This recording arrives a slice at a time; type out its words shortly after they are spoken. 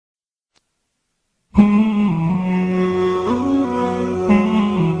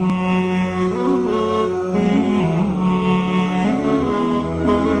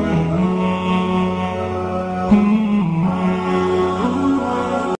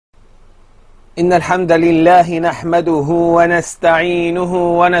إن الحمد لله نحمده ونستعينه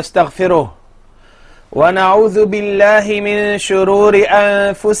ونستغفره ونعوذ بالله من شرور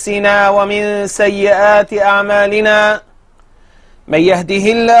أنفسنا ومن سيئات أعمالنا من يهده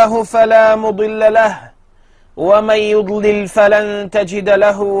الله فلا مضل له ومن يضلل فلن تجد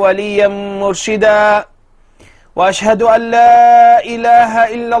له وليا مرشدا وأشهد أن لا إله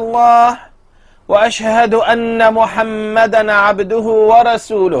إلا الله وأشهد أن محمدا عبده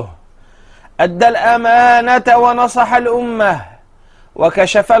ورسوله أدى الأمانة ونصح الأمة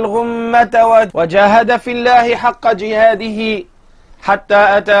وكشف الغمة وجاهد في الله حق جهاده حتى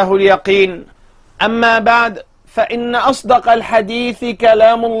أتاه اليقين. أما بعد، فإن أصدق الحديث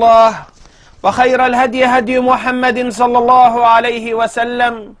كلام الله، وخير الهدي هدي محمد صلى الله عليه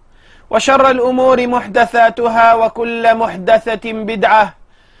وسلم، وشر الأمور محدثاتها، وكل محدثة بدعة،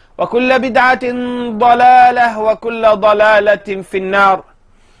 وكل بدعة ضلالة، وكل ضلالة في النار.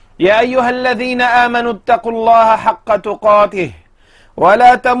 يا أيها الذين آمنوا اتقوا الله حق تقاته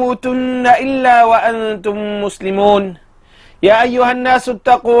ولا تموتن إلا وأنتم مسلمون. يا أيها الناس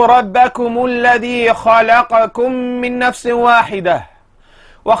اتقوا ربكم الذي خلقكم من نفس واحدة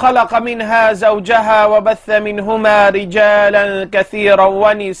وخلق منها زوجها وبث منهما رجالا كثيرا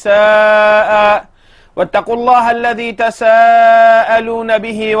ونساء واتقوا الله الذي تساءلون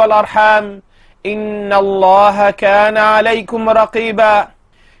به والأرحام إن الله كان عليكم رقيبا.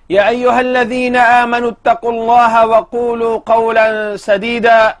 يا أيها الذين آمنوا اتقوا الله وقولوا قولا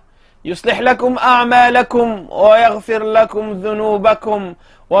سديدا يصلح لكم أعمالكم ويغفر لكم ذنوبكم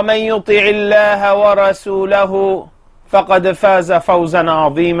ومن يطع الله ورسوله فقد فاز فوزا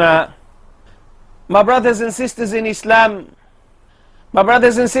عظيما. My brothers and sisters in Islam, my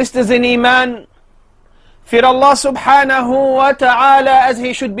brothers and sisters in Iman, fear Allah subhanahu wa ta'ala as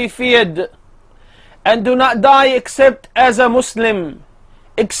He should be feared, and do not die except as a Muslim,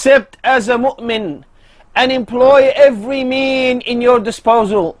 except as a mu'min, and employ every mean in your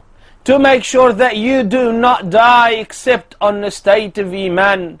disposal to make sure that you do not die except on the state of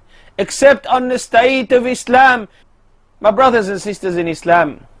Iman, except on the state of Islam. My brothers and sisters in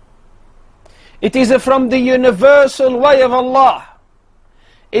Islam, it is from the universal way of Allah,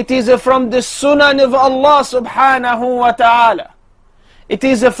 it is from the sunan of Allah subhanahu wa ta'ala, it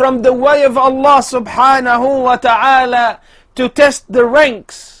is from the way of Allah subhanahu wa ta'ala to test the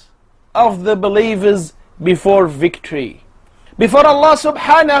ranks of the believers before victory. Before Allah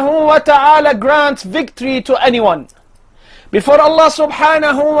subhanahu wa ta'ala grants victory to anyone, before Allah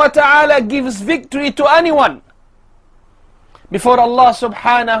subhanahu wa ta'ala gives victory to anyone, before Allah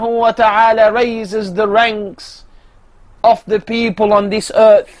subhanahu wa ta'ala raises the ranks of the people on this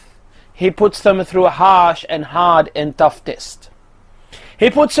earth, He puts them through a harsh and hard and tough test. He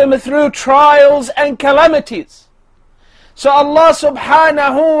puts them through trials and calamities, so Allah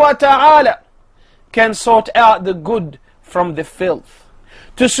subhanahu wa ta'ala can sort out the good from the filth,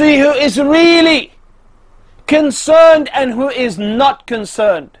 to see who is really concerned and who is not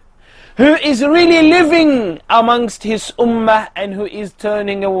concerned, who is really living amongst his ummah and who is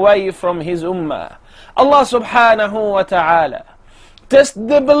turning away from his ummah. Allah subhanahu wa ta'ala tests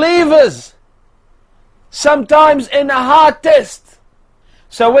the believers sometimes in a hard test,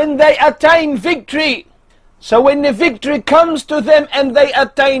 so when they attain victory, so when the victory comes to them and they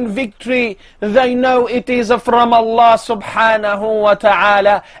attain victory, they know it is from Allah subhanahu wa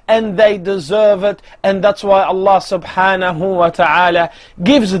ta'ala and they deserve it, and that's why Allah subhanahu wa ta'ala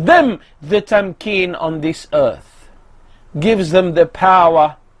gives them the tamkeen on this earth, gives them the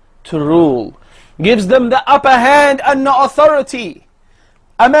power to rule, gives them the upper hand and the authority.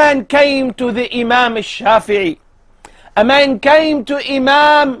 A man came to the Imam Al-Shafi'i, a man came to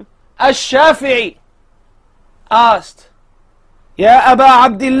Imam Al-Shafi'i, asked, Ya Aba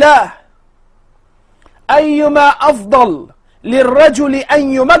Abdullah, أيما أفضل للرجل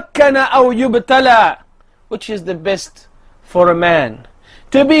أن يمكن أو يبتلى? Which is the best for a man?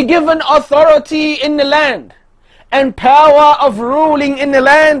 To be given authority in the land and power of ruling in the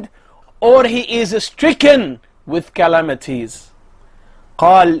land, or he is stricken with calamities?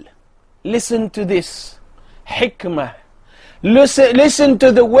 قال, listen to this hikmah, listen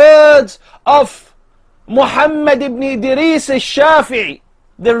to the words of Muhammad ibn Idris al-Shafi'i,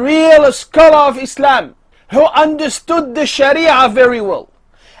 the real scholar of Islam, who understood the Sharia very well,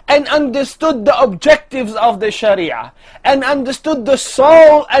 and understood the objectives of the Sharia, and understood the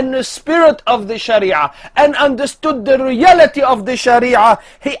soul and the spirit of the Sharia, and understood the reality of the Sharia.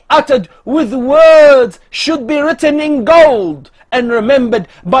 He uttered with words should be written in gold and remembered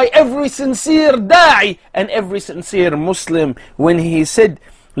by every sincere da'i and every sincere Muslim, when he said,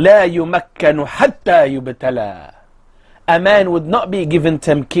 لا يمكن حتى يبتلى. a man would not be given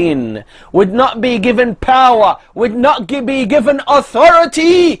tamkin, would not be given power, would not be given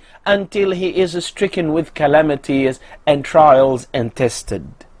authority until he is stricken with calamities and trials and tested.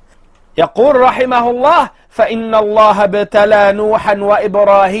 يقول رحمه الله: فإن الله ابتلى نوحا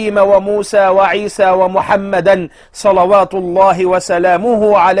وإبراهيم وموسى وعيسى ومحمدا صلوات الله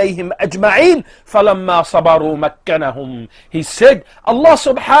وسلامه عليهم أجمعين فلما صبروا مكنهم. He said, Allah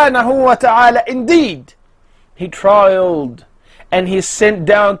subhanahu wa ta'ala, indeed, He trialed and He sent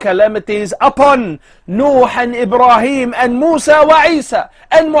down calamities upon Nuh and Ibrahim and Musa wa Isa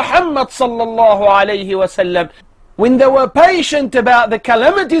and Muhammad sallallahu alayhi wa sallam. When they were patient about the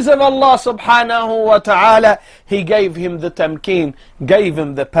calamities of Allah subhanahu wa ta'ala, He gave him the tamkeen, gave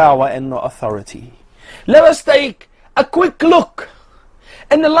him the power and the authority. Let us take a quick look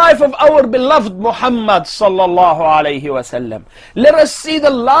in the life of our beloved Muhammad sallallahu alayhi wa sallam. Let us see the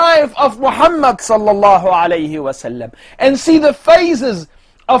life of Muhammad sallallahu alayhi wa sallam and see the phases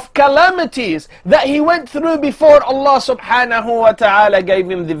of calamities that he went through before Allah subhanahu wa ta'ala gave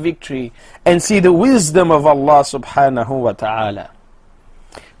him the victory, and see the wisdom of Allah subhanahu wa ta'ala.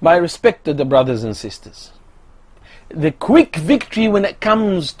 My respected brothers and sisters, the quick victory when it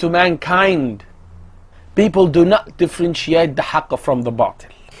comes to mankind, people do not differentiate the haqq from the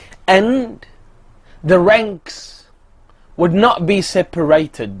batil, and the ranks would not be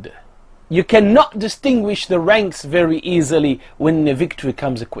separated. You cannot distinguish the ranks very easily when the victory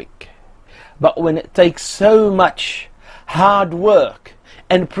comes quick. But when it takes so much hard work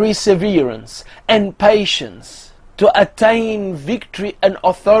and perseverance and patience to attain victory and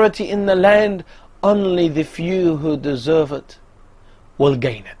authority in the land, only the few who deserve it will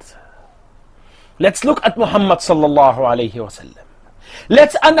gain it. Let's look at Muhammad sallallahu alayhi wa sallam.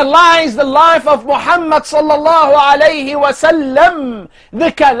 Let's analyze the life of Muhammad sallallahu alayhi wa sallam,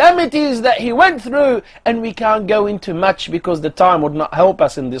 the calamities that he went through, and we can't go into much because the time would not help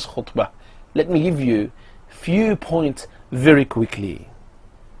us in this khutbah. Let me give you a few points very quickly.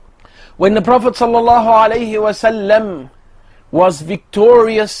 When the Prophet sallallahu alayhi wa sallam was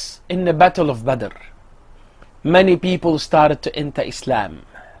victorious in the Battle of Badr, many people started to enter Islam.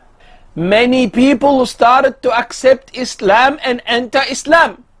 Many people started to accept Islam and enter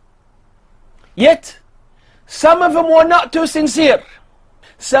Islam. Yet, some of them were not too sincere.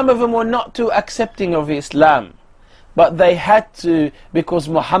 Some of them were not too accepting of Islam. But they had to, because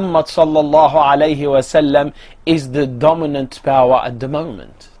Muhammad sallallahu alayhi wa sallam is the dominant power at the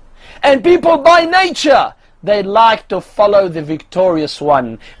moment. And people by nature, they like to follow the victorious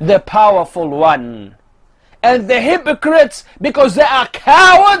one, the powerful one. And the hypocrites, because they are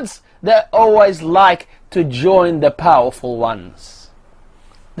cowards, they always like to join the powerful ones.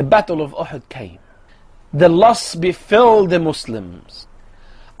 The Battle of Uhud came. The loss befell the Muslims.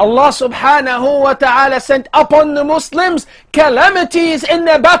 Allah subhanahu wa ta'ala sent upon the Muslims calamities in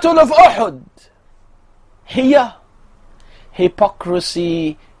the Battle of Uhud. Here,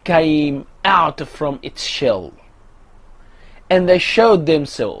 hypocrisy came out from its shell. And they showed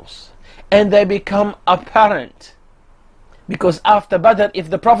themselves. And they become apparent. Because after Badr, if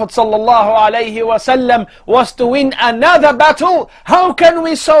the Prophet sallallahu alayhi wa sallam was to win another battle, how can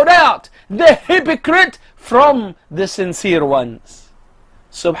we sort out the hypocrite from the sincere ones?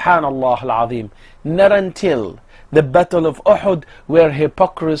 Subhanallah al-Azim. Not until the Battle of Uhud, where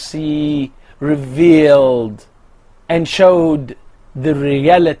hypocrisy revealed and showed the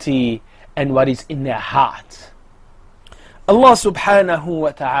reality and what is in their heart. Allah subhanahu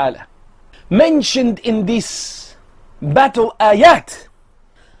wa ta'ala mentioned in this battle ayat,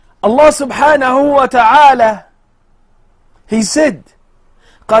 Allah subhanahu wa ta'ala, He said,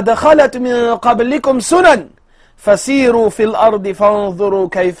 قَدْ خَلَتْ مِنْ قَبْلِكُمْ سُنَنْ فَسِيرُوا فِي الْأَرْضِ فَانْظُرُوا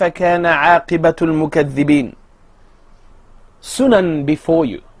كَيْفَ كَانَ عَاقِبَةُ الْمُكَذِّبِينَ. Sunan before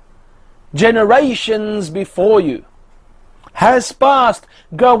you, generations before you has passed.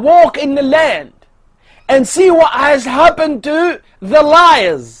 Go walk in the land and see what has happened to the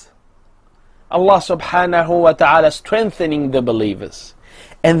liars. Allah subhanahu wa ta'ala strengthening the believers.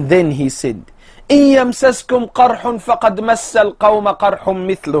 And then He said, إِن يَمْسَسْكُمْ قَرْحٌ فَقَدْ مَسَّ الْقَوْمَ قَرْحٌ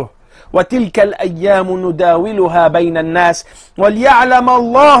مِثْلُهُ وَتِلْكَ الْأَيَّامُ نُدَاوِلُهَا بَيْنَ النَّاسِ وَلْيَعْلَمَ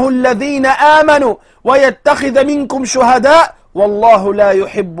اللَّهُ الَّذِينَ آمَنُوا وَيَتَّخِذَ مِنْكُمْ شُهَدَاءَ وَاللَّهُ لَا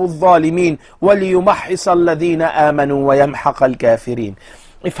يُحِبُّ الظَّالِمِينَ وَلِيُمَحِّصَ الَّذِينَ آمَنُوا وَيَمْحَقَ الْكَافِرِينَ.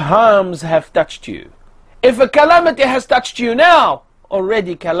 If harms have touched you, if a calamity has touched you now,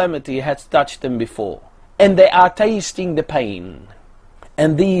 already calamity has touched them before, and they are tasting the pain.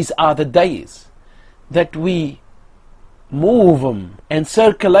 And these are the days that we move them and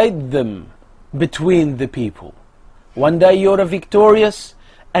circulate them between the people. One day you're a victorious,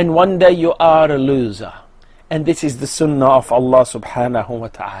 and one day you are a loser. And this is the sunnah of Allah subhanahu wa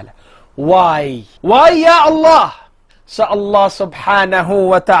ta'ala. Why? Why, ya Allah? So Allah subhanahu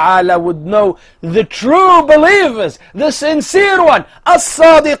wa ta'ala would know the true believers, the sincere one,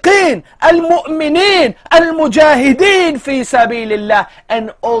 as-sadiqeen, al-mu'mineen, al-mujahideen fi sabilillah,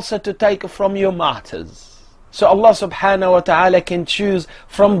 and also to take from your martyrs. So Allah subhanahu wa ta'ala can choose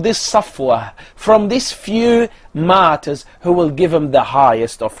from this safwa, from this few martyrs who will give him the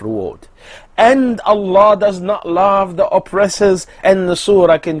highest of reward. And Allah does not love the oppressors, and the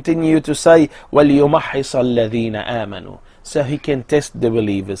surah continue to say, وَلْيُمَحِّصَ الَّذِينَ آمَنُوا. So He can test the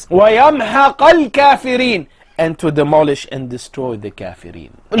believers. وَيَمْحَقَ الْكَافِرِينَ. And to demolish and destroy the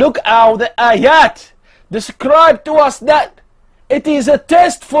kafirin. Look how the ayat describe to us that it is a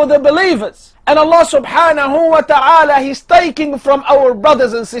test for the believers. And Allah subhanahu wa ta'ala, He's taking from our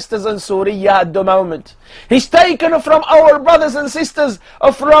brothers and sisters in Syria at the moment. He's taken from our brothers and sisters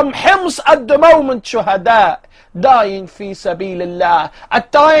from Hims at the moment, shuhada, dying fi sabilillah,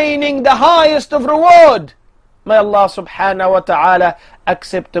 attaining the highest of reward. May Allah subhanahu wa ta'ala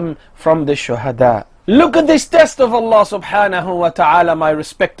accept them from the shuhada. Look at this test of Allah subhanahu wa ta'ala, my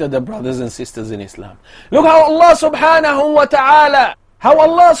respected brothers and sisters in Islam. Look how Allah subhanahu wa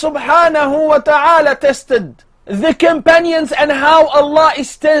ta'ala tested the companions, and how Allah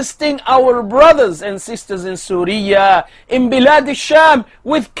is testing our brothers and sisters in Syria, in Bilad As-Shaam,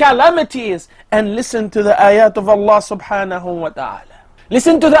 with calamities. And listen to the ayat of Allah subhanahu wa ta'ala.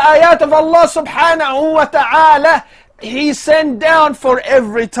 Listen to the ayat of Allah subhanahu wa ta'ala. He sent down for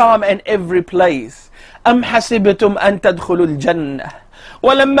every time and every place. أَمْ حَسِبْتُمْ أَن تَدْخُلُوا الْجَنَّةِ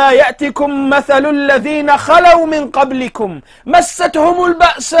ولما يأتكم مثل الذين خلوا من قبلكم مستهم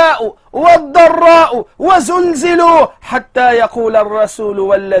البأساء والضراء وزلزلوا حتى يقول الرسول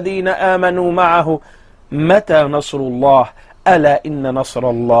والذين آمنوا معه متى نصر الله ألا إن نصر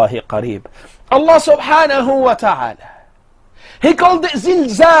الله قريب. Allah subhanahu wa ta'ala, He called it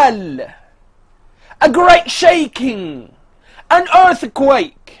zilzal, a great shaking, an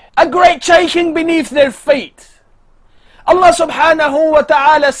earthquake, a great shaking beneath their feet. Allah subhanahu wa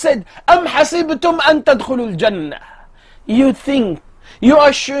ta'ala said, أَمْ حَسِبْتُمْ أَن تَدْخُلُوا الْجَنَّةِ. You think, you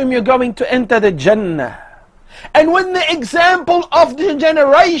assume you're going to enter the Jannah. And when the example of the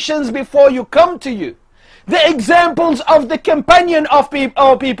generations before you come to you, the examples of the companion of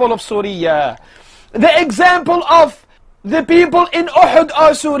people of Syria, the example of the people in Uhud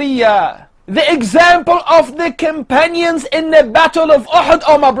or Syria, the example of the companions in the battle of Uhud,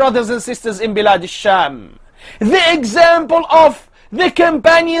 oh my brothers and sisters in Bilad As-Shaam, the example of the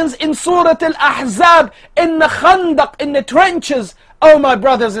companions in Surah Al-Ahzab, in the Khandaq, in the trenches, oh my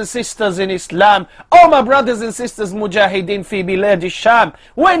brothers and sisters in Islam, oh my brothers and sisters Mujahideen fi Bilad As-Shaam,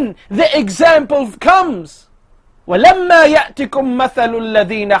 when the example comes, وَلَمَّا يَأْتِكُمْ مَثَلُ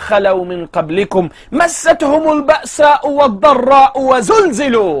الَّذِينَ خَلَوْا مِنْ قَبْلِكُمْ مَسَّتْهُمُ الْبَأْسَاءُ وَالضَّرَّاءُ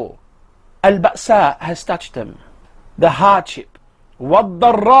وَزُلْزِلُوا. Al-Ba'sa has touched them, the hardship,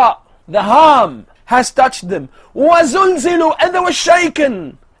 وَالضَّرَّاء, the harm has touched them, وَزُلْزِلُوا, and they were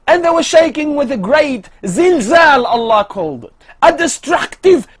shaken, and they were shaking with a great zilzal, Allah called it, a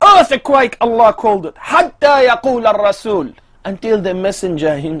destructive earthquake, Allah called it, حَتَّى يَقُولَ الرَّسُولُ, until the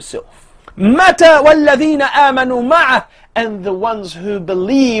messenger himself, مَتَى وَالَّذِينَ آمَنُوا مَعَهُ, and the ones who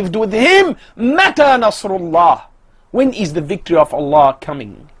believed with him, مَتَى نَصْرُ اللَّهِ, when is the victory of Allah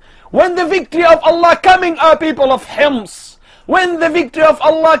coming? When the victory of Allah coming, O people of Hims? When the victory of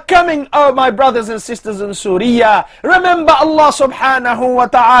Allah coming, oh my brothers and sisters in Syria? Remember Allah subhanahu wa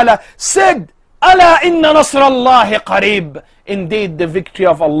ta'ala said, أَلَا إِنَّ نَصْرَ اللَّهِ قَرِيبٌ. Indeed, the victory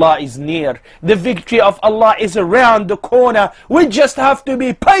of Allah is near. The victory of Allah is around the corner. We just have to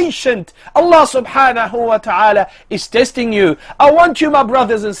be patient. Allah subhanahu wa ta'ala is testing you. I want you, my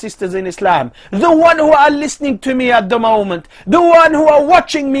brothers and sisters in Islam, the one who are listening to me at the moment, the one who are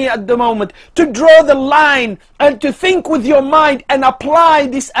watching me at the moment, to draw the line and to think with your mind and apply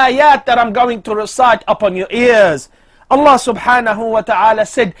this ayat that I'm going to recite upon your ears. Allah subhanahu wa ta'ala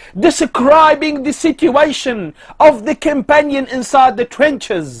said, describing the situation of the companion inside the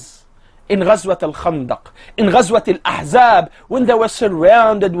trenches in Ghazwat al-Khandaq, in Ghazwat al-Ahzab, when they were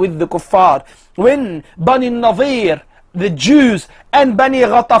surrounded with the kuffar, when Bani Nadir, the Jews, and Bani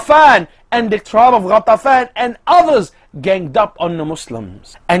Ghatafan, and the tribe of Ghatafan, and others ganged up on the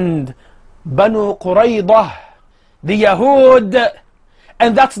Muslims. And Banu Quraydah, the Yahud,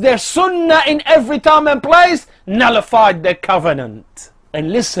 and that's their sunnah in every time and place, nullified their covenant.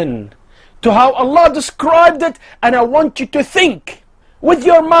 And listen to how Allah described it, and I want you to think with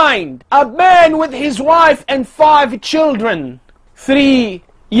your mind. A man with his wife and 5 children, 3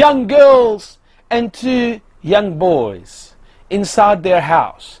 young girls and 2 young boys, inside their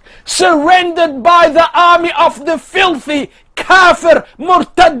house, surrendered by the army of the filthy kafir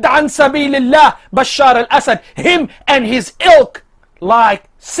murtad an sabilillah Bashar al-Assad, him and his ilk, like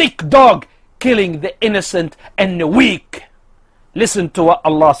sick dog, killing the innocent and the weak. Listen to what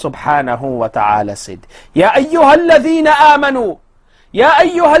Allah subhanahu wa ta'ala said. Ya ayyuhalladhina amanu, يا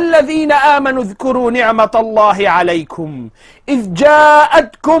أيها الذين آمنوا اذكروا نعمة الله عليكم إذ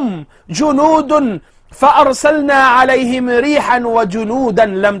جاءتكم جنود فأرسلنا عليهم ريحا وجنودا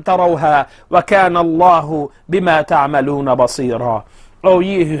لم تروها وكان الله بما تعملون بصيرا. O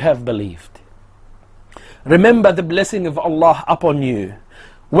ye who have believed, remember the blessing of Allah upon you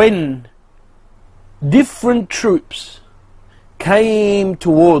when different troops came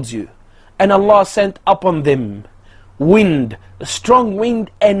towards you and Allah sent upon them wind, strong wind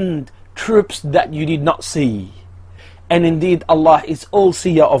and troops that you did not see. And indeed Allah is all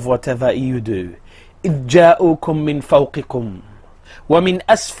seer of whatever you do. إذ جاءوكم من فوقكم ومن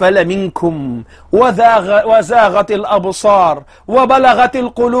أسفل منكم وزاغت الأبصار وبلغت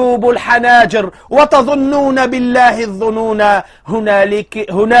القلوب الحناجر وتظنون بالله الظنون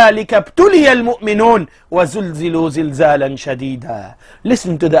هنالك ابتلي المؤمنون وزلزلوا زلزالا شديدا.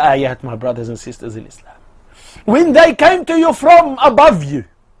 Listen to the ayat, my brothers and sisters in Islam. When they came to you from above you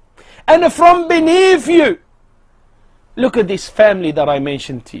and from beneath you, look at this family that I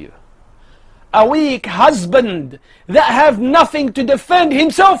mentioned to you. A weak husband that have nothing to defend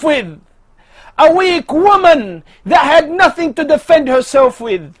himself with. A weak woman that had nothing to defend herself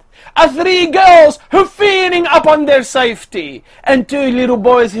with. Three girls who fearing upon their safety. And two little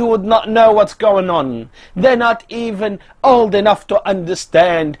boys who would not know what's going on. They're not even old enough to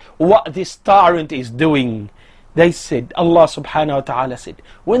understand what this tyrant is doing. They said, Allah subhanahu wa ta'ala said,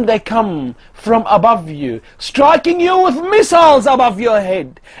 when they come from above you, striking you with missiles above your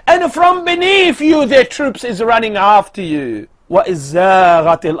head, and from beneath you their troops is running after you.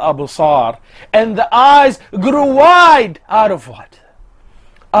 وَإِزَّاغَتِ الْأَبْصَارِ, and the eyes grew wide. Out of what?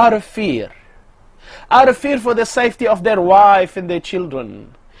 Out of fear. Out of fear for the safety of their wife and their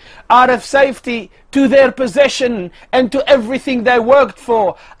children. Out of safety to their possession and to everything they worked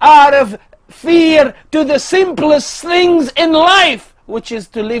for. Out of fear to the simplest things in life, which is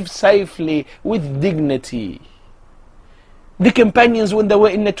to live safely with dignity. The companions when they were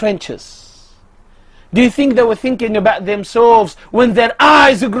in the trenches, do you think they were thinking about themselves when their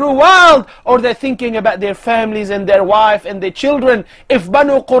eyes grew wild, or they're thinking about their families and their wife and their children? If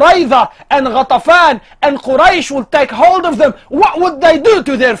Banu Qurayza and Ghatafan and Quraysh would take hold of them, what would they do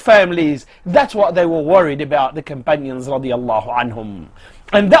to their families? That's what they were worried about, the companions radiallahu anhum.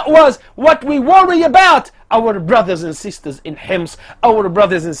 And that was what we worry about, our brothers and sisters in Hims, our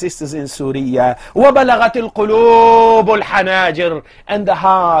brothers and sisters in Syria. وَبَلَغَتِ الْقُلُوبُ الْحَنَاجِرِ, and the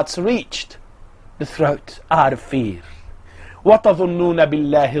hearts reached the throat out of fear. وَتَظُنُّونَ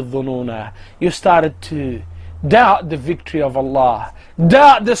بِاللَّهِ الظُّنُونَ, you started to doubt the victory of Allah,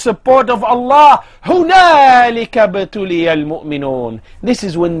 doubt the support of Allah. هُنَالِكَ بَتُلِيَ الْمُؤْمِنُونَ, this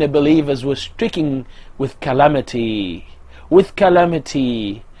is when the believers were stricken with calamity. With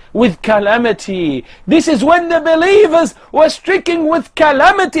calamity, with calamity. This is when the believers were stricken with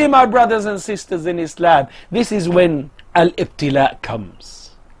calamity, my brothers and sisters in Islam. This is when al-ibtila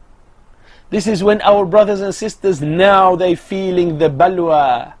comes. This is when our brothers and sisters, now they feeling the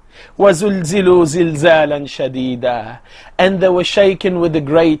balwa. وَزُلْزِلُوا زِلْزَالًا شَدِيدًا, and they were shaken with a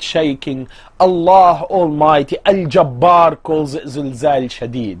great shaking. Allah Almighty, Al-Jabbar, calls it Zulzal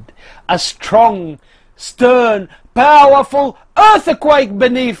Shadid, a strong, stern, powerful earthquake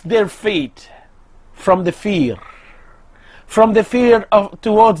beneath their feet, from the fear of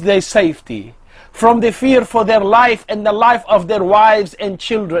towards their safety, from the fear for their life and the life of their wives and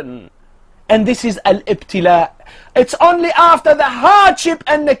children. And this is al-ibtila. It's only after the hardship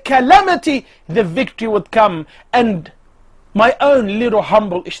and the calamity the victory would come. And my own little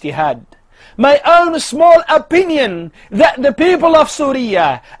humble ijtihad, my own small opinion, that the people of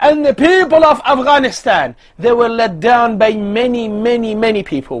Syria and the people of Afghanistan, they were let down by many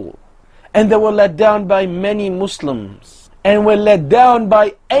people, and they were let down by many Muslims, and were let down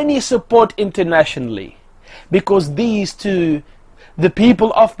by any support internationally, because these two, the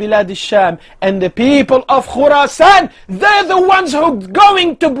people of Bilad al-Sham and the people of Khurasan, they're the ones who are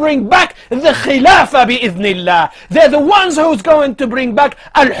going to bring back the Khilafah bi-idhnillah. They're the ones who's going to bring back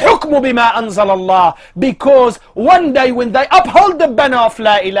al-hukmu bima anzalallah. Because one day when they uphold the banner of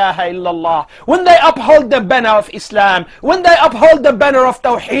La ilaha illallah, when they uphold the banner of Islam, when they uphold the banner of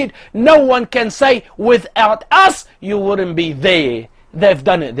Tawheed, no one can say, without us you wouldn't be there. They've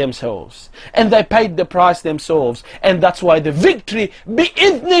done it themselves, and they paid the price themselves, and that's why the victory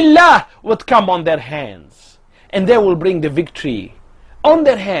bi-idhnillah would come on their hands. and they will bring the victory on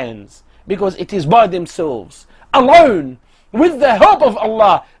their hands, because it is by themselves alone, with the help of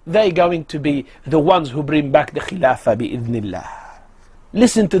Allah, they're going to be the ones who bring back the Khilafah bi'idhnillah.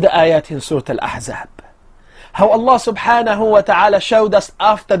 Listen to the ayat in Surah Al-Ahzab, how Allah subhanahu wa ta'ala showed us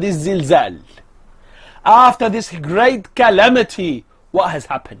after this zilzal, after this great calamity, what has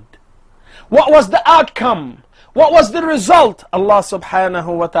happened. What was the outcome? What was the result? Allah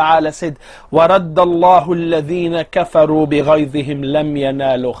subhanahu wa ta'ala said, وَرَدَّ اللَّهُ الَّذِينَ كَفَرُوا بِغَيْظِهِمْ لَمْ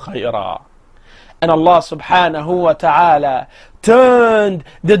يَنَالُوا خَيْرًا. And Allah subhanahu wa ta'ala turned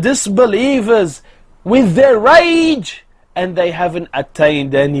the disbelievers with their rage, and they haven't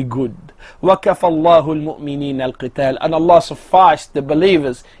attained any good. وَكَفَى اللَّهُ الْمُؤْمِنِينَ الْقِتَالِ. And Allah sufficed the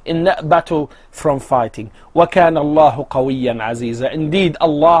believers in that battle from fighting. وَكَانَ اللَّهُ قَوِيًّا عَزِيزًا. Indeed,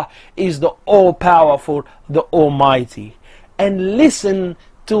 Allah is the all-powerful, the almighty. And listen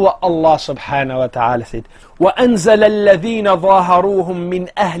to what Allah subhanahu wa ta'ala said. وَأَنزَلَ الَّذِينَ ظَاهَرُوهُم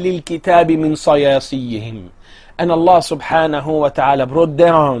مِّنْ أَهْلِ الْكِتَابِ مِنْ صَيَاصِيِّهِمْ. And Allah subhanahu wa ta'ala brought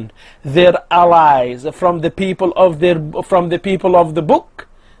down their allies from the people of the book,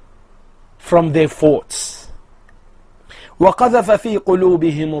 from their forts. وَقَذَفَ فِي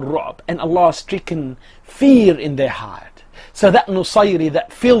قُلُوبِهِمُ الرُّعْبِ. And Allah stricken fear in their heart. So that Nusayri,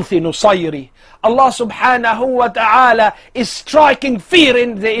 that filthy Nusayri, Allah subhanahu wa ta'ala is striking fear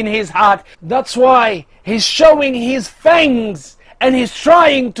in his heart. That's why he's showing his fangs, and he's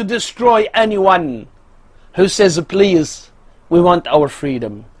trying to destroy anyone who says, please, we want our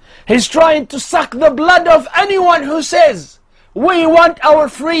freedom. He's trying to suck the blood of anyone who says, we want our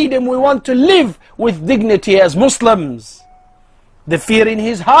freedom, we want to live with dignity as Muslims. The fear in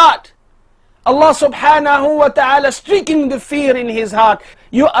his heart, Allah subhanahu wa ta'ala striking the fear in his heart.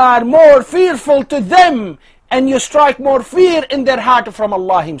 You are more fearful to them, and you strike more fear in their heart from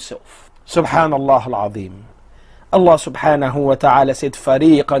Allah himself. Subhanallah al-Azim. Allah subhanahu wa ta'ala said,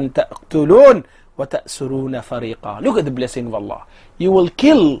 فَرِيقًا تَقْتُلُونَ وَتَأْسُرُونَ فَرِيقًا. Look at the blessing of Allah. You will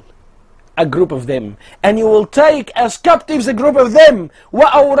kill a group of them, and you will take as captives a group of them.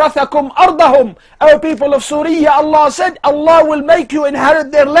 وَأَوْرَثَكُمْ أَرْضَهُمْ. O people of Syria, Allah said, Allah will make you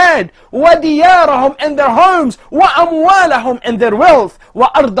inherit their land. وَدِيَارَهُمْ, and their homes. وَأَمْوَالَهُمْ, and their wealth.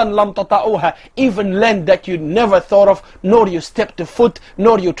 وَأَرْضًا لَمْ تَطَعُوهَا. Even land that you never thought of, nor you stepped a foot,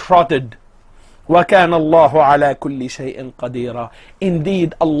 nor you trotted. وَكَانَ اللَّهُ عَلَى كُلِّ شَيْءٍ قَدِيرًا.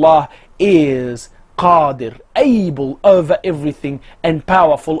 Indeed, Allah is Qadir, able over everything and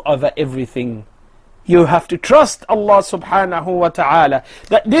powerful over everything. You have to trust Allah subhanahu wa ta'ala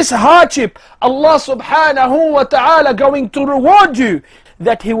that this hardship, Allah subhanahu wa ta'ala going to reward you,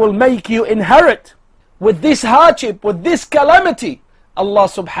 that He will make you inherit with this hardship, with this calamity. Allah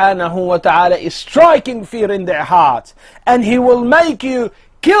subhanahu wa ta'ala is striking fear in their hearts, and He will make you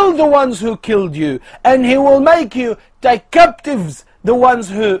kill the ones who killed you, and He will make you take captives the ones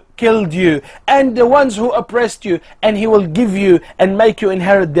who killed you and the ones who oppressed you, and He will give you and make you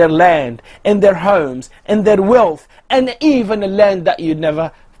inherit their land and their homes and their wealth, and even a land that you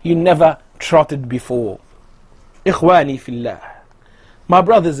never trotted before. Ikhwani fillah, my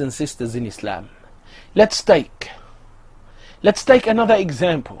brothers and sisters in Islam, let's take another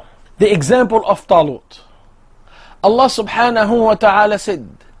example, the example of Talut. Allah subhanahu wa ta'ala said,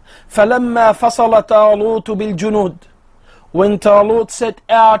 فَلَمَّا فَصَلَ طَالُوتُ بِالْجُنُودِ. When Talut set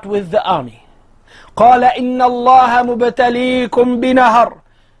out with the army, قال إن الله مبتليكم بنهر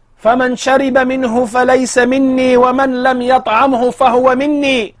فمن شرب منه فليس مني ومن لم يطعمه فهو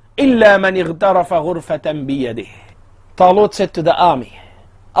مني إلا من اغترف غرفة بيده. Talut said to the army,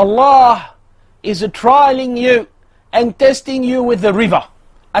 Allah is trialing you and testing you with the river,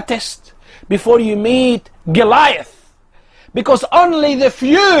 a test before you meet Goliath, because only the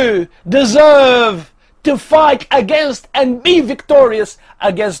few deserve to fight against and be victorious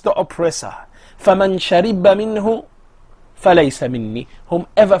against the oppressor. فَمَنْ شَرِبَ مِنْهُ فَلَيْسَ مِنِّي.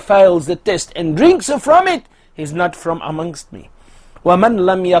 Whomever fails the test and drinks from it, he's not from amongst me. وَمَنْ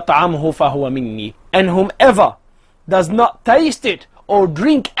لَمْ يَطْعَمْهُ فَهُوَ مِنِّي. And whomever does not taste it or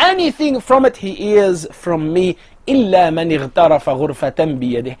drink anything from it, he is from me. إِلَّا مَنْ اغْتَرَفَ غُرْفَةً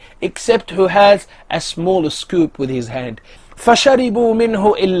بِيَدِهِ. Except who has a small scoop with his hand. فَشَرِبُوا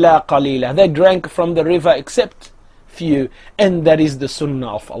مِنْهُ إِلَّا قَلِيلًا. They drank from the river except few. And that is the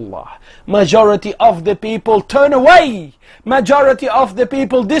sunnah of Allah. Majority of the people turn away. Majority of the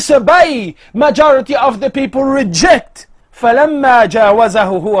people disobey. Majority of the people reject. فَلَمَّا جَاوَزَهُ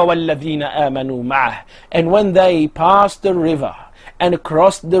هُوَ وَالَّذِينَ آمَنُوا مَعَهُ. And when they passed the river and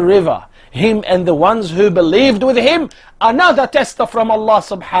crossed the river, him and the ones who believed with him, another test from Allah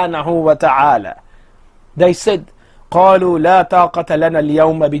subhanahu wa ta'ala. They said, قالوا لا طاقة لنا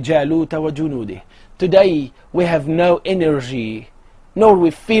اليوم بجالوت وجنوده. Today we have no energy, nor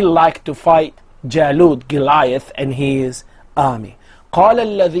we feel like to fight Jalut, Goliath and his army. قال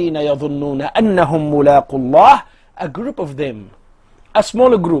الذين يظنون أنهم ملاقو الله, a group of them, a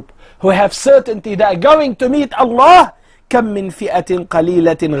smaller group who have certainty that are going to meet Allah. كم من فئة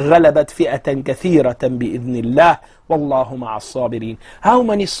قليلة غلبت فئة كثيرة بإذن الله والله مع الصابرين. How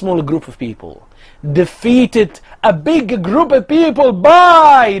many small group of people defeated a big group of people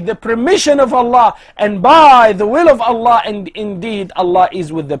by the permission of Allah and by the will of Allah, and indeed Allah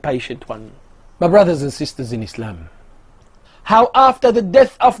is with the patient one. My brothers and sisters in Islam, how after the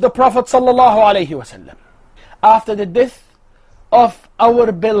death of the Prophet sallallahu alaihi wasallam, after the death of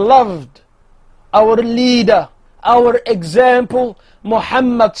our beloved, our leader, our example,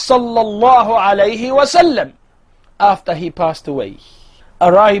 Muhammad sallallahu alaihi wasallam, after he passed away,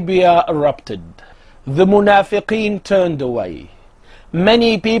 Arabia erupted. The munafiqeen turned away.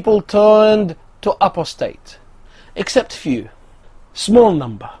 Many people turned to apostate, except few, small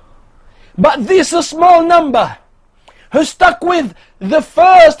number. But this small number who stuck with the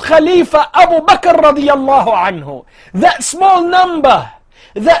first Khalifa Abu Bakr radiyallahu anhu, that small number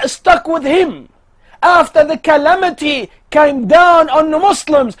that stuck with him after the calamity came down on the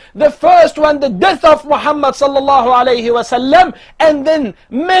Muslims, the first one, the death of Muhammad sallallahu alayhi wasallam, and then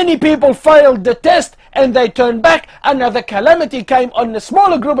many people failed the test and they turned back. Another calamity came on the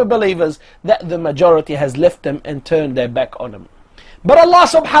smaller group of believers that the majority has left them and turned their back on them. But Allah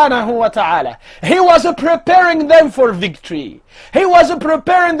subhanahu wa ta'ala, He was preparing them for victory. He was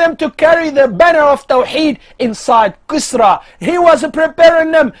preparing them to carry the banner of Tawheed inside Kisra. He was preparing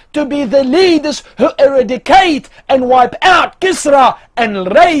them to be the leaders who eradicate and wipe out Kisra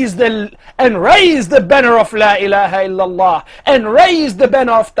and raise the banner of La ilaha illallah, and raise the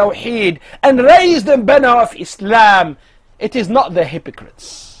banner of Tawheed, and raise the banner of Islam. It is not the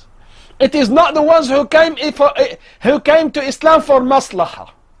hypocrites. It is not the ones who came to Islam for maslahah.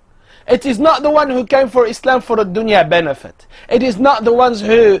 It is not the one who came for Islam for a dunya benefit. It is not the ones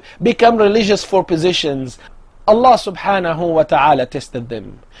who become religious for positions. Allah subhanahu wa ta'ala tested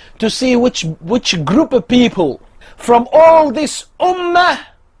them to see which group of people from all this ummah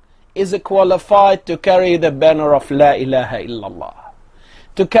is qualified to carry the banner of La ilaha illallah,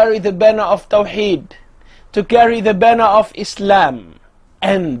 to carry the banner of Tawheed, to carry the banner of Islam.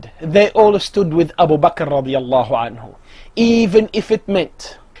 And they all stood with Abu Bakr radiyallahu anhu, even if it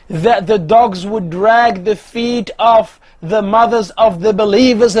meant that the dogs would drag the feet of the mothers of the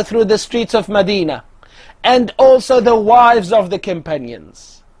believers through the streets of Medina, and also the wives of the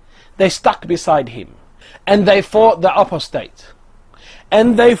companions. They stuck beside him, and they fought the apostate,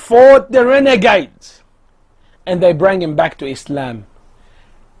 and they fought the renegades, and they bring him back to Islam.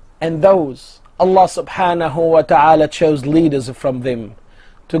 And those, Allah subhanahu wa ta'ala chose leaders from them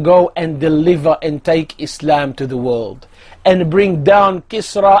to go and deliver and take Islam to the world, and bring down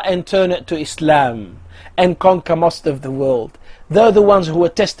Kisra and turn it to Islam, and conquer most of the world. They're the ones who were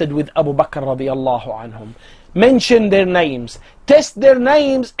tested with Abu Bakr radiyallahu anhum. Mention their names, test their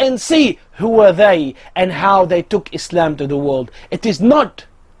names, and see who were they and how they took Islam to the world. It is not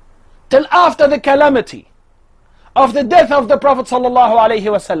till after the calamity of the death of the Prophet sallallahu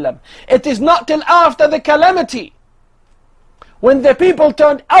alaihi wasallam. It is not till after the calamity when the people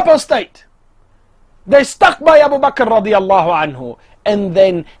turned apostate, they stuck by Abu Bakr radiyallahu anhu, and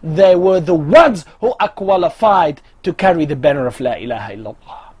then they were the ones who are qualified to carry the banner of La ilaha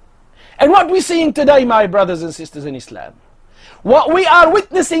illallah. And what we're seeing today, my brothers and sisters in Islam, what we are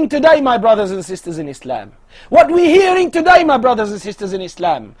witnessing today, my brothers and sisters in Islam, what we're hearing today, my brothers and sisters in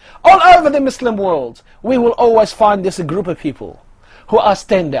Islam, all over the Muslim world, we will always find this group of people who are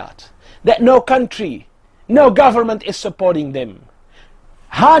standout, that no country, no government is supporting them.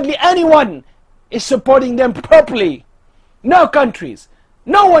 Hardly anyone is supporting them properly. No countries,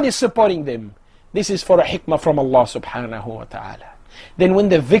 no one is supporting them. This is for a hikmah from Allah subhanahu wa ta'ala. Then when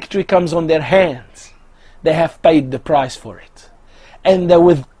the victory comes on their hands, they have paid the price for it. And they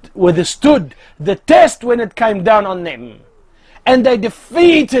withstood the test when it came down on them. And they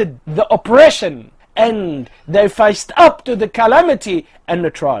defeated the oppression, and they faced up to the calamity and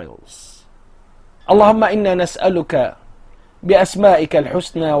the trials. اللهم إنا نسألك بأسمائك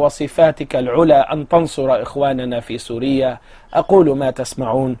الحسنى وصفاتك العلى أن تنصر إخواننا في سوريا. أقول ما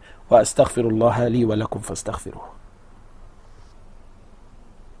تسمعون وأستغفر الله لي ولكم فاستغفروه.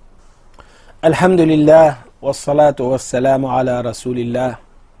 الحمد لله والصلاة والسلام على رسول الله.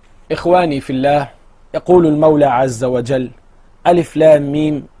 إخواني في الله، يقول المولى عز وجل: ألف لام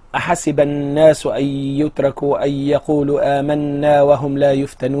ميم أحسب الناس أن يتركوا أن يقولوا آمنا وهم لا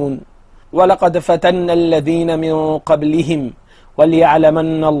يفتنون ولقد فتنا الذين من قبلهم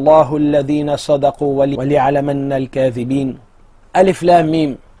وَلِيَعْلَمَنَّ اللَّهُ الَّذِينَ صَدَقُوا وَلِيَعْلَمَنَّ الْكَاذِبِينَ. Alif Lam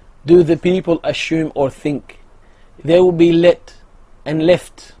Mim. Do the people assume or think they will be let and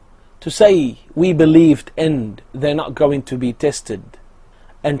left to say we believed and they're not going to be tested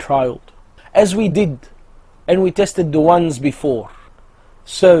and trialed, as we did, and we tested the ones before,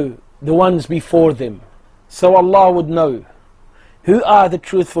 so the ones before them, so Allah would know who are the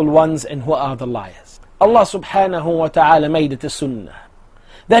truthful ones and who are the liars. Allah subhanahu wa ta'ala made it a sunnah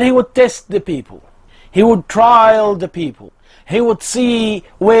that He would test the people, He would trial the people, He would see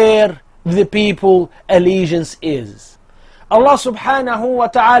where the people allegiance is. Allah subhanahu wa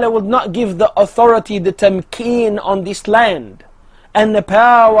ta'ala would not give the authority, the tamkeen on this land and the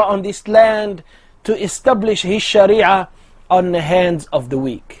power on this land to establish His sharia on the hands of the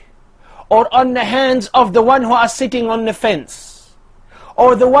weak, or on the hands of the one who are sitting on the fence,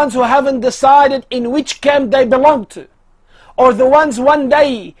 or the ones who haven't decided in which camp they belong to, or the ones one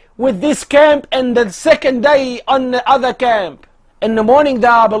day with this camp and the second day on the other camp. In the morning they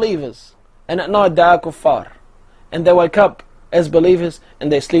are believers, and at night they are kuffar, and they wake up as believers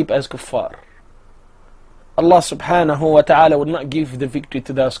and they sleep as kuffar. Allah subhanahu wa ta'ala would not give the victory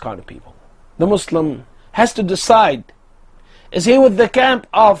to those kind of people. The Muslim has to decide, is he with the camp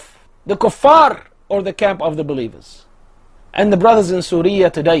of the kuffar or the camp of the believers? And the brothers in Syria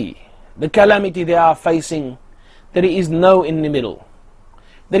today, the calamity they are facing, there is no in the middle,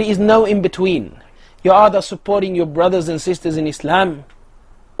 there is no in between. You are either supporting your brothers and sisters in Islam,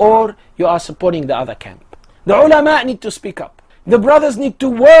 or you are supporting the other camp. The ulama need to speak up. The brothers need to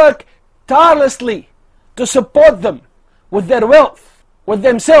work tirelessly to support them with their wealth, with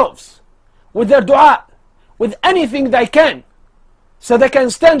themselves, with their dua, with anything they can, so they can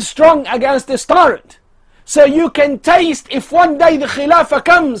stand strong against this tyrant. So you can taste, if one day the Khilafah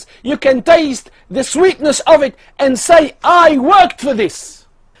comes, you can taste the sweetness of it and say, I worked for this,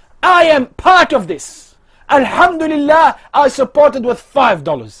 I am part of this. Alhamdulillah, I supported with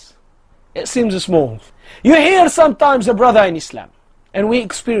 $5. It seems small. You hear sometimes a brother in Islam, and we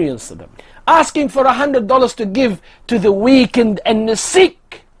experience them, asking for $100 to give to the weakened and the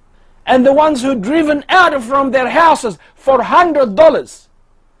sick, and the ones who are driven out from their houses for $100.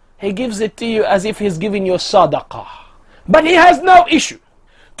 He gives it to you as if he's giving you sadaqah. But he has no issue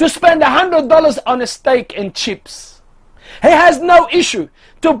to spend $100 on a steak and chips. He has no issue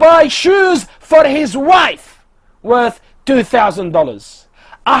to buy shoes for his wife worth $2,000,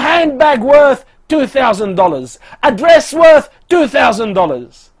 a handbag worth $2,000, a dress worth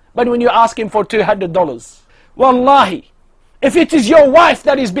 $2,000. But when you ask him for $200, wallahi, if it is your wife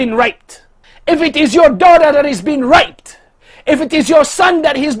that is being raped, if it is your daughter that is being raped, if it is your son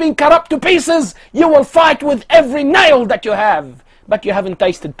that has been cut up to pieces, you will fight with every nail that you have, but you haven't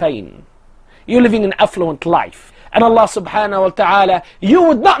tasted pain. You're living an affluent life, and Allah subhanahu wa ta'ala, you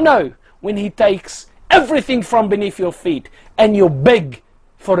would not know when He takes everything from beneath your feet and you beg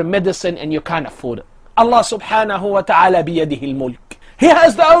for a medicine and you can't afford it. Allah subhanahu wa ta'ala biyadihi al-mulk. He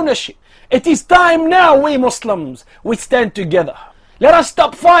has the ownership. It is time now, we Muslims, we stand together. Let us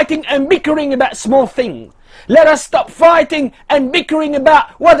stop fighting and bickering about small things. Let us stop fighting and bickering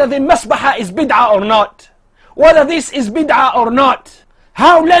about whether the masbahah is bid'ah or not, whether this is bid'ah or not,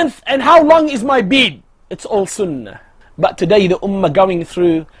 how length and how long is my bead. It's all sunnah. But today the ummah going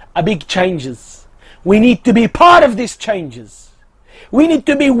through a big changes. We need to be part of these changes. We need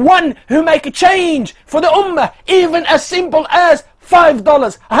to be one who make a change for the ummah, even as simple as $5,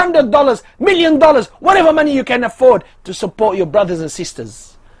 $100, $1 million, whatever money you can afford to support your brothers and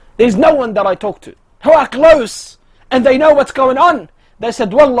sisters. There's no one that I talk to who are close and they know what's going on. They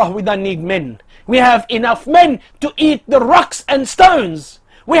said, Wallah, we don't need men. We have enough men to eat the rocks and stones.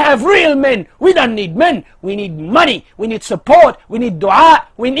 We have real men. We don't need men. We need money. We need support. We need dua.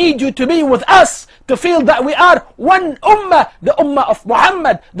 We need you to be with us to feel that we are one ummah, the ummah of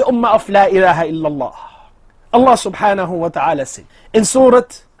Muhammad, the ummah of La ilaha illallah. Allah subhanahu wa ta'ala said in Surah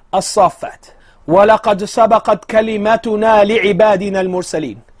As-Saffat, وَلَقَدْ سَبَقَتْ كَلِمَتُنَا لِعِبَادِنَا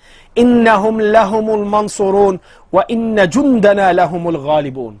الْمُرْسَلِينَ إِنَّهُمْ لَهُمُ الْمَنْصُرُونَ وَإِنَّ جُنْدَنَا لَهُمُ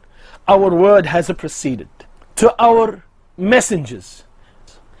الْغَالِبُونَ. Our word has proceeded to our messengers.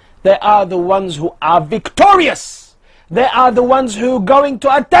 They are the ones who are victorious. They are the ones who are going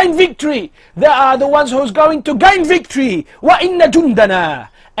to attain victory. They are the ones who are going to gain victory. وَإِنَّ جُنْدَنَا.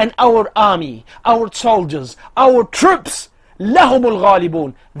 And our army, our soldiers, our troops, لَهُمُ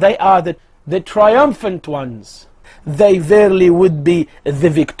الْغَالِبُونَ. They are the triumphant ones. They verily would be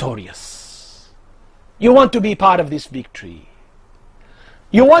the victorious. You want to be part of this victory.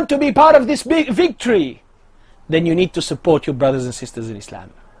 You want to be part of this big victory. Then you need to support your brothers and sisters in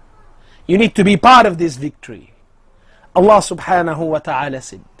Islam. You need to be part of this victory. Allah subhanahu wa ta'ala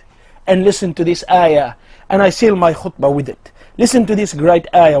said, and listen to this ayah, and I seal my khutbah with it. Listen to this great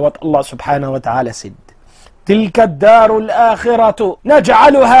ayah, what Allah subhanahu wa ta'ala said. تلك الدار الآخرة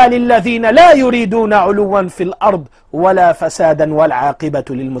نجعلها للذين لا يريدون علوا في الأرض ولا فسادا والعاقبة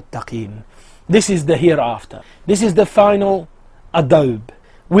للمتقين. This is the hereafter. This is the final adobe.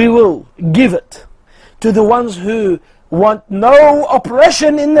 We will give it to the ones who want no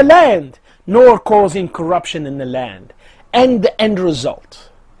oppression in the land, nor causing corruption in the land. And the end result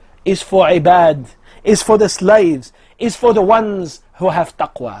is for ibad, is for the slaves, is for the ones who have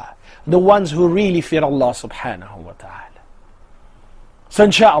taqwa, the ones who really fear Allah subhanahu wa ta'ala. So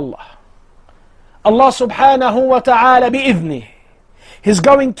inshaAllah, Allah subhanahu wa ta'ala bi'idhnih, He's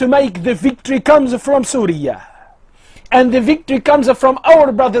going to make the victory comes from Syria. And the victory comes from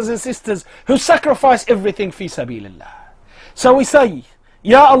our brothers and sisters who sacrifice everything fi sabilillah. So we say,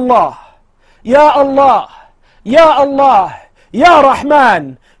 Ya Allah, Ya Allah, Ya Allah, Ya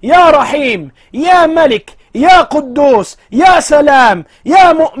Rahman, Ya Rahim, Ya Malik, يا قدوس يا سلام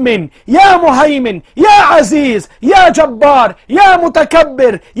يا مؤمن يا مهيمن يا عزيز يا جبار يا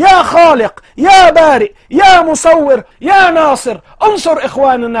متكبر يا خالق يا بارئ يا مصور يا ناصر انصر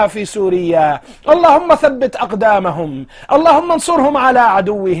إخواننا في سوريا. اللهم ثبت أقدامهم، اللهم انصرهم على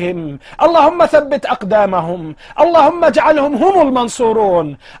عدوهم، اللهم ثبت أقدامهم، اللهم اجعلهم هم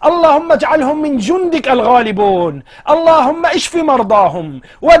المنصورون، اللهم اجعلهم من جندك الغالبون، اللهم اشف مرضاهم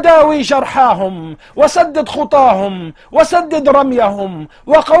وداوي جرحاهم وسدد خطاهم وسدد رميهم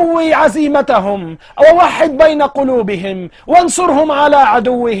وقوي عزيمتهم ووحد بين قلوبهم وانصرهم على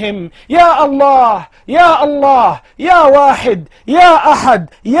عدوهم. يا الله يا الله يا واحد يا أحد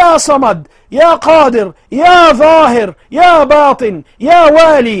يا صمد يا قادر يا ظاهر يا باطن يا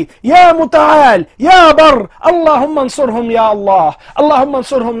والي يا متعال يا بر، اللهم انصرهم يا الله، اللهم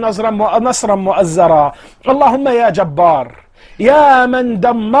انصرهم نصرا مؤزرا. اللهم يا جبار، يا من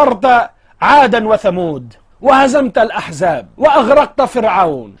دمرت عادا وثمود وهزمت الأحزاب وأغرقت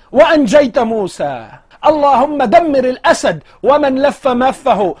فرعون وأنجيت موسى، اللهم دمر الأسد ومن لف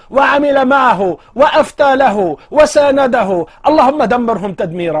مفه وعمل معه وأفتى له وسانده، اللهم دمرهم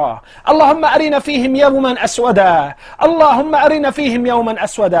تدميرا. اللهم أرنا فيهم يوما أسودا، اللهم أرنا فيهم يوما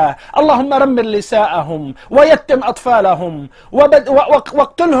أسودا، اللهم رمر نساءهم ويتم أطفالهم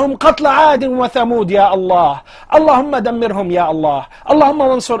واقتلهم قتل عاد وثمود يا الله، اللهم دمرهم يا الله. اللهم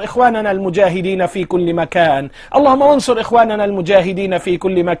وانصر إخواننا المجاهدين في كل مكان، اللهم وانصر إخواننا المجاهدين في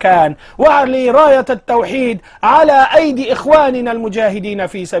كل مكان، واعلي راية التوحيد على أيدي إخواننا المجاهدين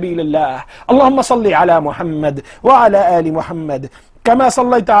في سبيل الله. اللهم صل على محمد وعلى آل محمد كما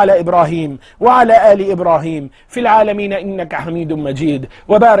صليت على إبراهيم وعلى آل إبراهيم في العالمين إنك حميد مجيد،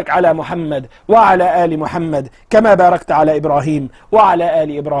 وبارك على محمد وعلى آل محمد كما باركت على إبراهيم وعلى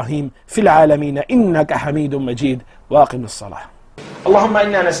آل إبراهيم في العالمين إنك حميد مجيد. وأقم الصلاة. اللهم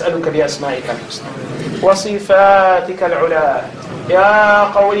إنا نسألك بأسمائك الحسنى وصفاتك العلى، يا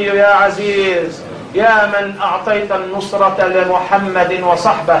قوي يا عزيز، يا من أعطيت النصرة لمحمد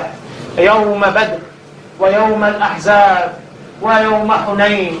وصحبه يوم بدر ويوم الأحزاب ويوم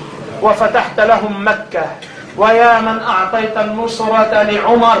حنين وفتحت لهم مكة، ويا من أعطيت النصرة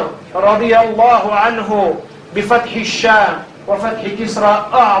لعمر رضي الله عنه بفتح الشام وفتح كسرى،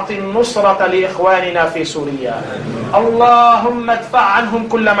 أعط النصرة لإخواننا في سوريا. اللهم ادفع عنهم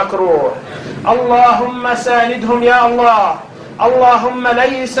كل مكروه، اللهم ساندهم يا الله، اللهم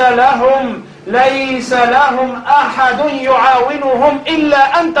ليس لهم أحد يعاونهم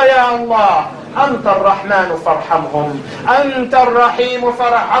إلا أنت يا الله. أنت الرحمن فارحمهم، أنت الرحيم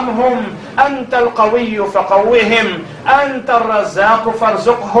فارحمهم، أنت القوي فقوهم، أنت الرزاق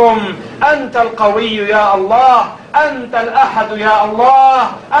فارزقهم، أنت القوي يا الله، أنت الأحد يا الله،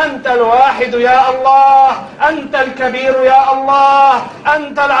 أنت الواحد يا الله، أنت الكبير يا الله،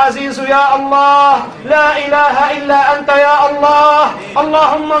 أنت العزيز يا الله، لا إله إلا أنت يا الله.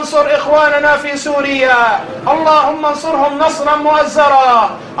 اللهم انصر إخواننا في سوريا، اللهم انصرهم نصرا مؤزرا،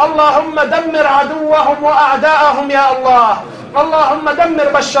 اللهم دمر عدوهم وأعداءهم يا الله، اللهم دمر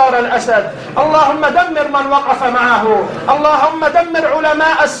بشار الأسد، اللهم دمر من وقف معه، اللهم دمر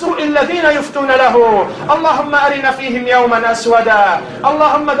علماء السوء الذين يفتون له، اللهم أرنا فيهم يوما أسودا،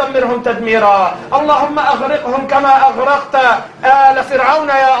 اللهم دمرهم تدميرا، اللهم أغرقهم كما أغرقت آل فرعون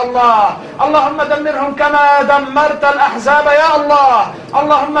يا الله، اللهم دمرهم كما دمرت الأحزاب يا الله،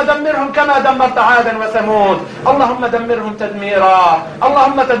 اللهم دمرهم كما دمرت عادا وثمود، اللهم دمرهم تدميرا،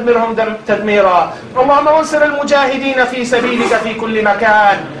 اللهم تدمرهم تدميرا. اللهم وانصر المجاهدين في سبيلك في كل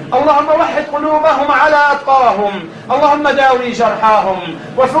مكان، اللهم وحد قلوبهم على أتقاهم، اللهم داوي جرحاهم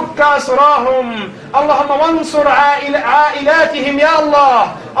وفك أسراهم، اللهم وانصر عائلاتهم يا الله،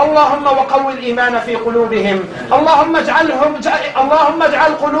 اللهم وقو الإيمان في قلوبهم. اللهم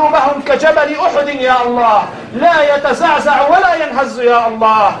اجعل قلوبهم كجبل أحد يا الله، لا يتزعزع ولا ينهز يا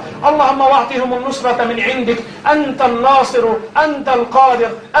الله. اللهم واعطهم النصرة من عندك، أنت الناصر، أنت القادر،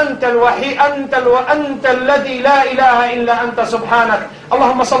 أنت الوحيد، أنت الذي لا إله إلا أنت سبحانك.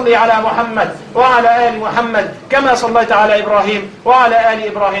 اللهم صل على محمد وعلى آل محمد كما صليت على إبراهيم وعلى آل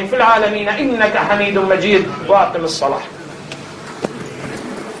إبراهيم في العالمين إنك حميد مجيد. وأقم الصلاة.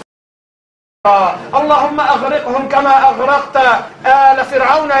 اللهم أغرقهم كما أغرقت آل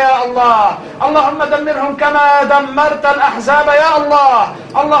فرعون يا الله. اللهم دمرهم كما دمرت الأحزاب يا الله.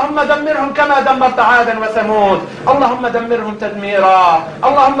 اللهم دمرهم كما دمرت عادا وثمود. اللهم دمرهم تدميرا،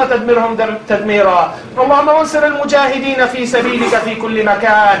 اللهم تدمرهم تدميرا. اللهم وانصر المجاهدين في سبيلك في كل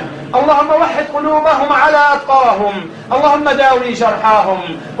مكان. اللهم وحد قلوبهم على أتقاهم. اللهم داوي جرحاهم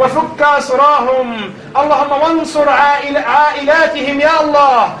وفك أسراهم. اللهم وانصر عائلاتهم يا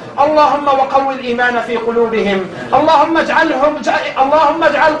الله. اللهم وقو الإيمان في قلوبهم. اللهم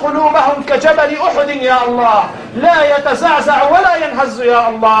اجعل قلوبهم كجبل أحد يا الله، لا يتزعزع ولا ينهز يا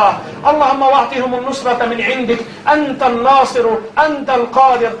الله. اللهم واعطهم النصرة من عندك، أنت الناصر، أنت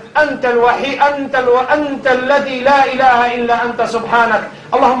القادر، أنت الوحيد، أنت الذي لا إله إلا أنت سبحانك.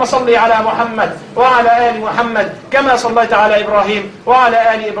 اللهم صل على محمد وعلى آل محمد كما صليت على إبراهيم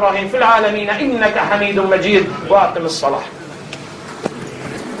وعلى آل إبراهيم في العالمين إنك حميد مجيد. وأقم الصلاة.